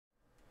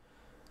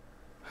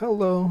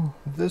Hello,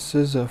 this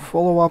is a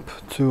follow-up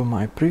to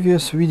my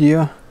previous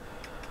video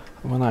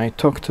when I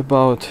talked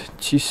about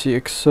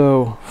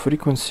TCXO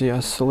frequency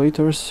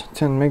oscillators,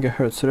 10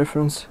 MHz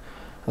reference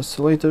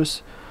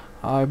oscillators.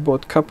 I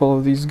bought a couple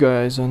of these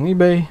guys on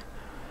eBay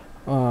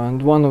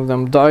and one of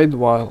them died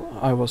while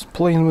I was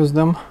playing with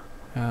them.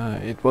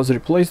 It was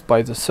replaced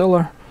by the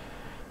seller,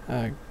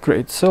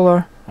 great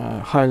seller,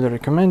 highly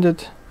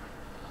recommended.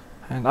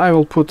 And I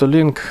will put a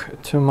link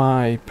to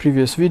my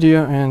previous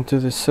video and to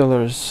the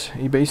seller's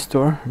eBay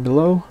store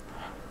below.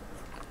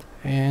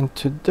 And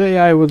today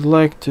I would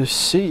like to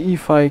see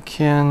if I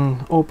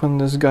can open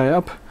this guy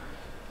up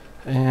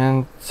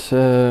and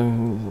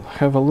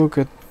have a look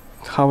at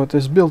how it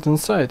is built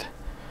inside.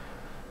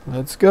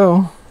 Let's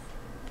go.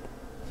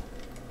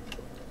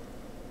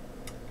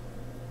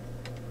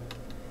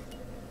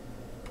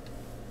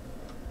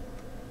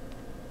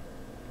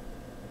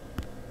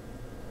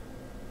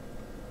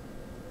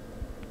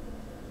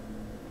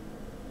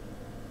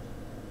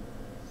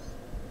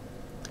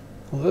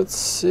 Let's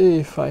see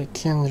if I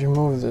can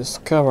remove this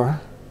cover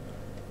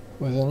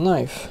with a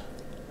knife.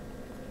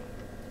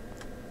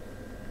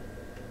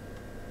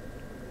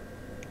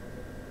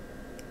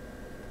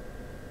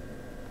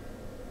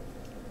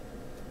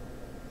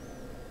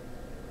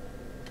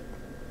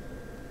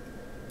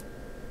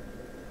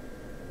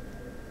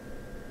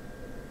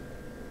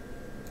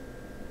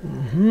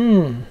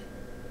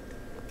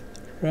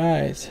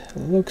 Right,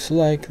 looks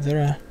like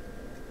there are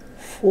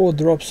 4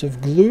 drops of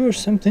glue or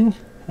something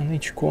on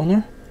each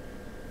corner.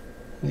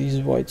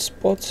 These white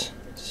spots,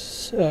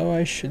 so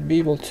I should be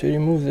able to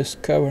remove this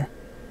cover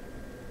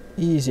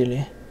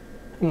easily.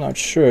 I'm not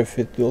sure if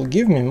it will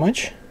give me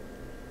much,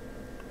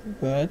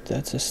 but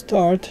that's a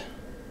start.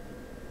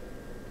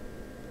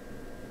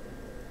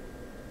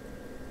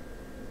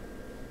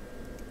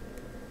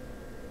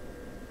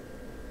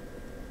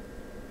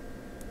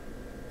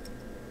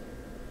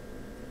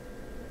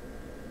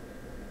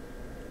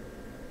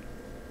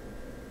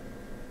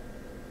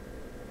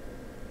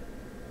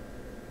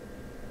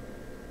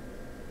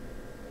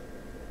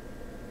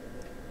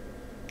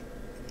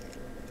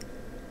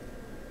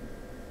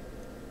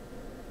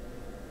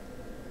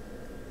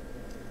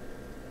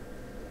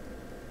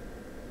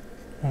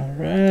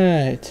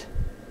 Alright,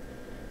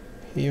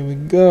 here we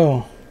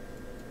go.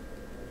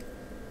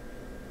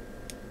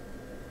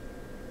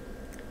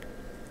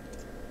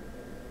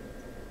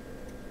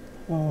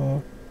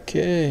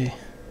 Okay.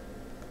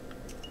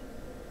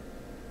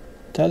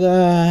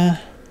 Ta-da!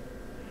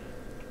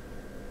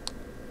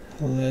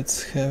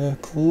 Let's have a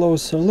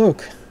closer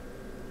look.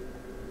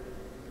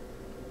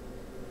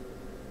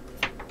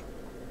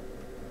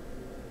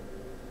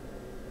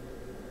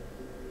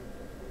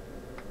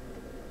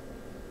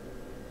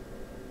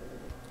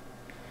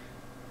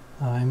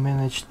 I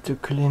managed to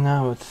clean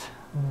out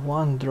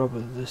 1 drop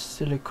of the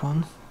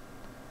silicone.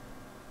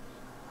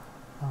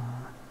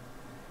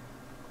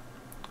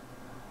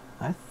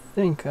 I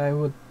think I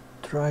would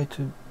try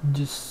to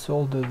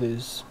desolder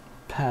these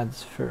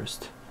pads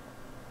first.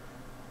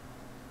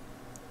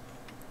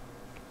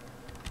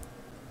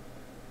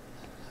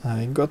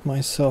 I got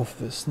myself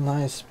this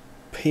nice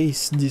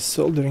paste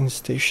desoldering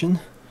station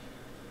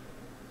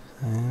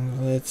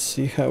and let's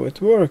see how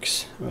it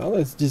works. Well,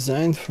 it's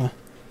designed for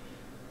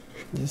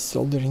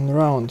desoldering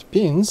round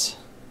pins,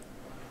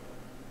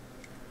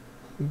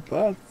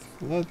 but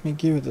let me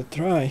give it a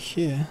try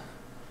here.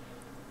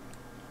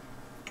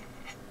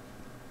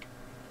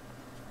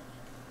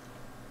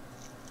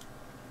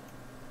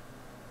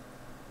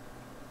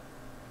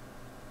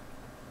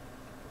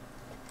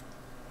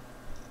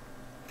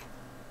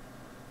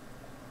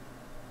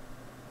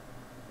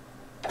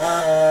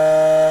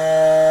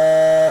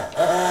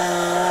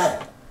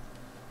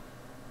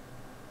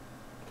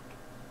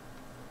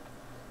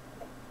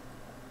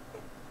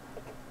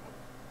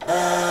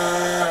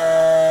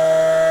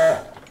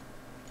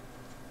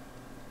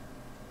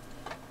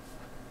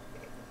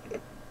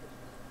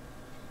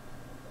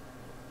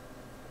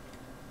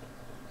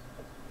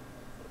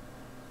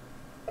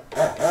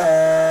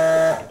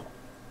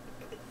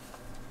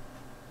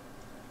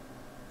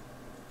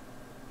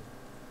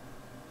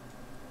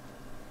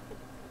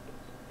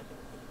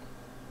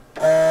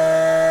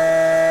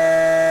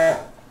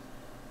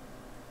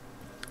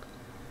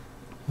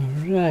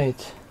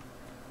 Right,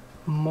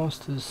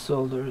 most of the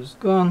solder is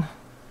gone.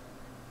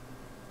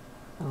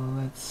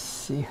 Let's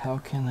see how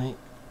can I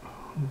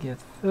get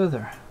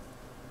further.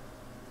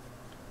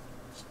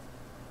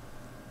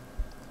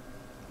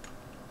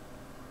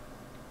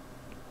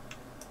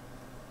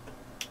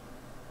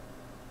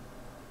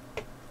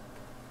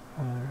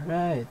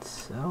 Alright,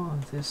 so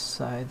this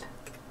side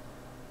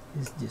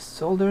is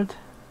desoldered.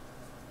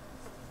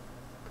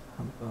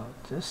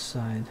 About this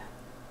side,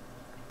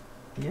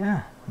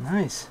 yeah,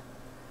 nice.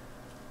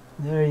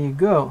 There you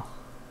go.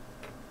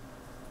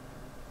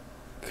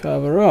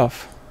 Cover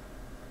off.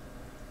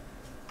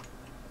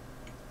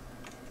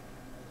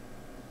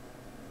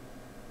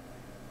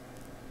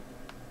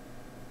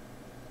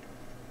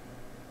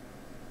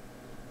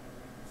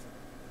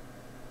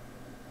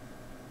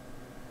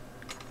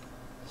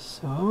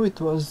 So it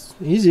was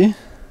easy.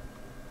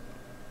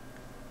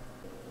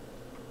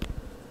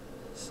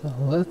 So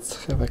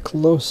let's have a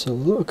closer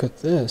look at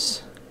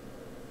this.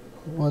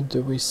 What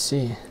do we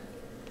see?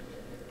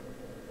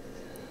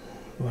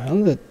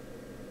 Well, the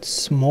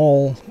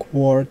small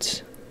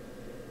quartz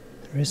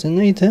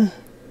resonator.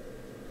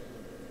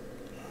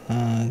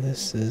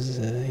 This is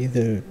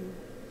either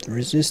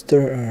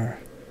resistor or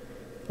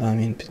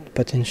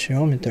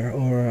potentiometer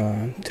or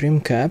a trim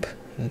cap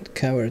that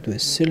covered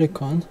with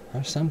silicone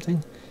or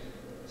something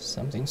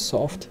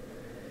soft.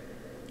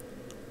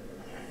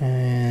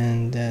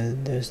 And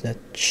there's that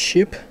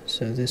chip.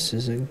 So this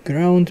is a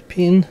ground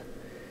pin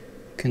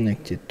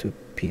connected to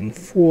pin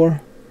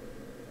 4.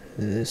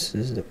 This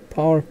is the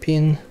power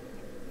pin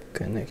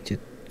connected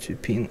to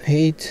pin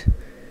 8.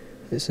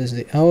 This is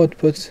the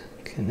output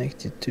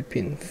connected to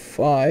pin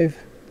 5.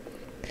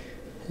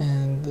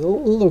 And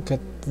look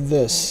at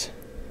this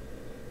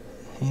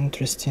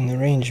interesting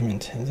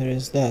arrangement. There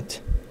is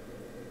that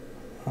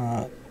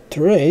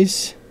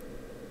trace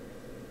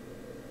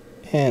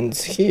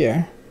ends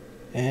here,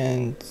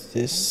 and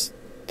this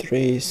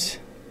trace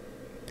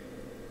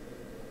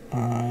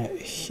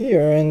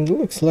here, and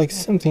looks like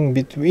something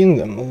between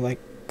them, like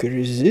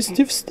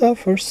resistive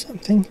stuff or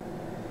something.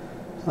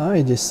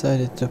 I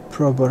decided to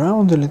probe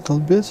around a little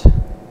bit,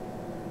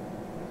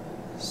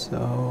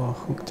 so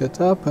hooked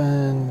it up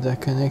and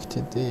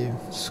connected the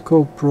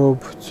scope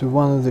probe to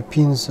one of the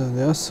pins of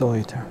the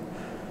oscillator,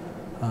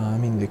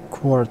 the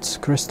quartz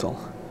crystal.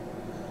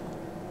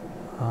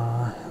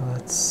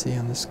 Let's see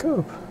on the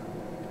scope.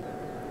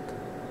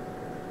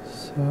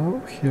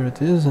 So here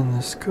it is on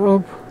the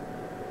scope,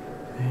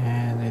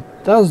 and it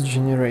does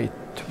generate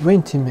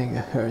 20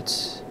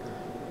 megahertz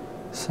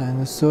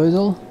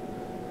sinusoidal,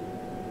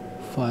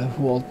 5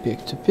 volt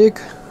peak to peak.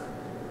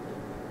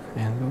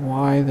 And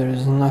why there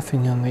is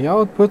nothing on the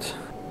output?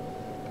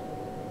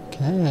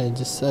 Okay, I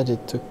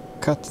decided to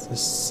cut the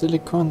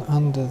silicone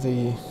under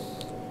the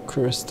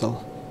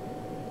crystal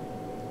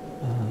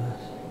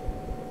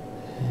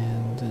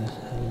and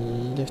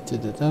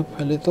lifted it up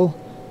a little,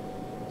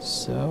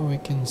 so we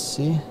can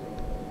see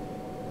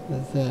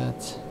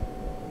that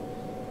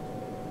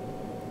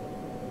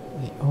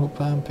the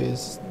op-amp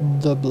is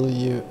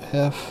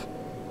WF,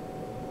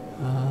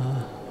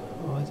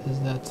 what is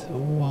that,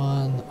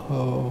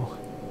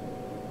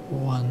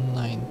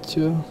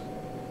 10192.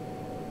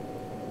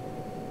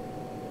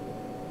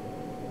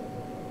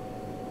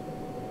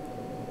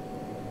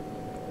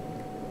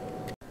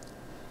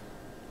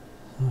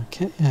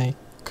 Okay, I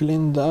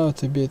cleaned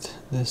out a bit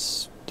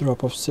this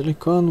drop of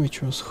silicone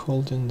which was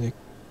holding the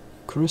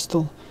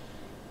crystal,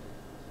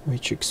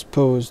 which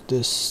exposed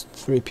this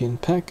 3-pin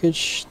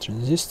package.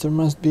 Transistor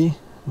must be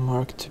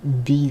marked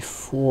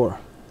B4.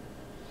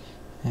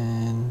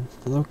 And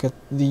look at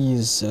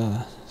these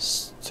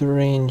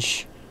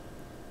strange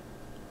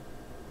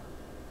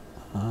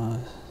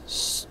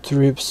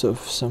strips of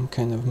some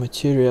kind of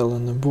material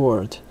on the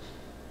board.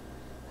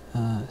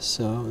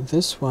 So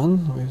this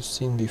one we've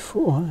seen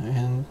before,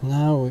 and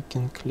now we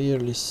can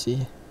clearly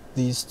see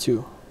these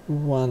two.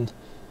 One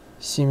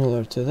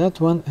similar to that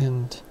one,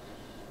 and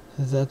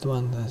that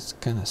one that's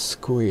kind of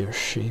square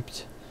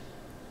shaped.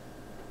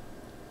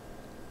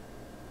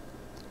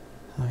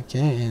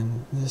 Okay,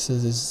 and this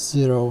is a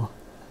 0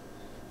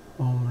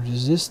 ohm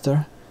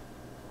resistor.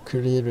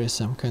 Clearly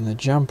some kind of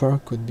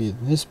jumper, could be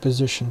in this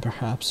position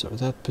perhaps, or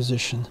that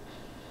position.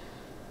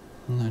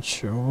 Not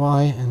sure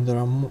why. And there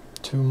are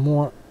two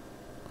more,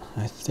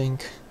 I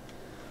think,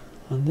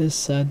 on this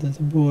side of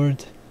the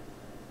board,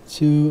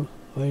 2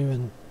 or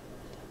even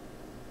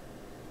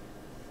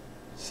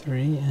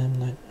 3. I'm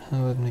not.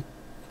 Let me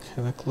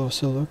have a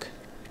closer look.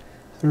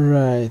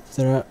 Right,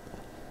 there are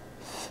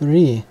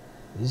 3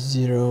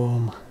 0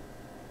 ohm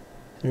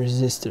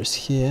resistors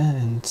here,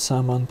 and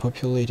some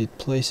unpopulated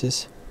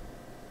places.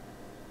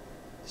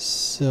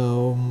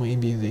 So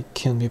maybe they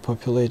can be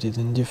populated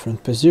in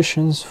different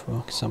positions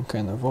for some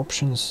kind of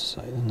options.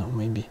 I don't know,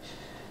 maybe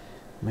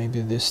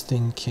this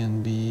thing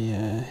can be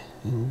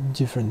in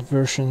different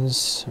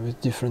versions with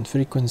different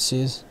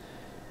frequencies.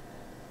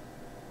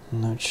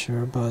 Not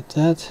sure about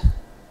that.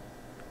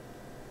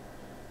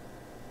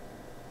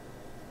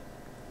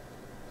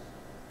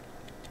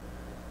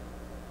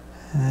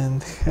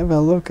 And have a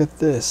look at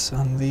this.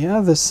 On the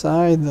other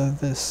side of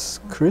this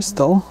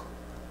crystal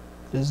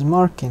is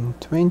marking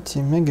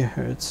 20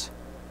 megahertz.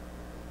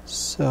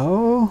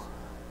 So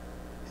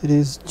it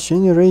is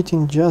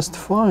generating just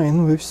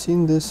fine. We've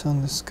seen this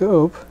on the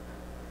scope.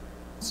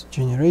 It's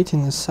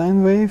generating a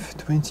sine wave,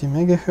 20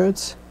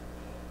 megahertz,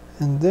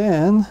 and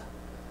then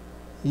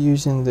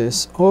using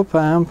this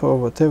op-amp or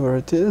whatever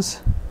it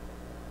is,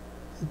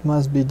 it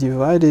must be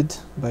divided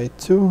by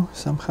 2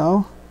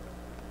 somehow,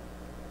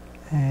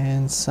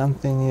 and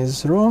something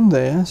is wrong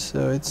there,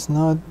 so it's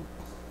not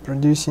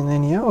producing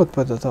any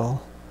output at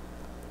all.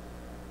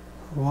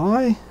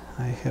 Why?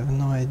 I have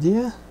no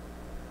idea.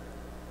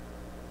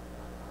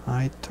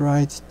 I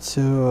tried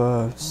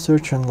to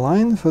search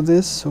online for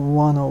this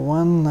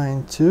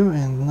 10192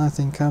 and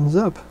nothing comes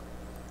up.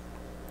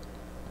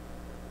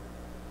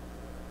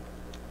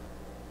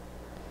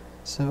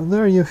 So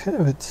there you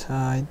have it.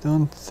 I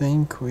don't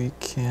think we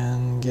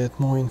can get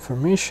more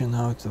information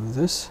out of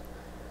this.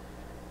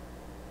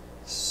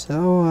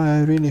 So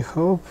I really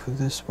hope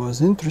this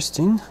was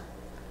interesting.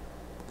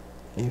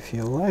 If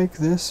you like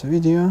this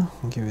video,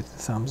 give it a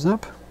thumbs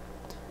up.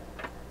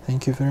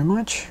 Thank you very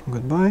much.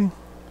 Goodbye.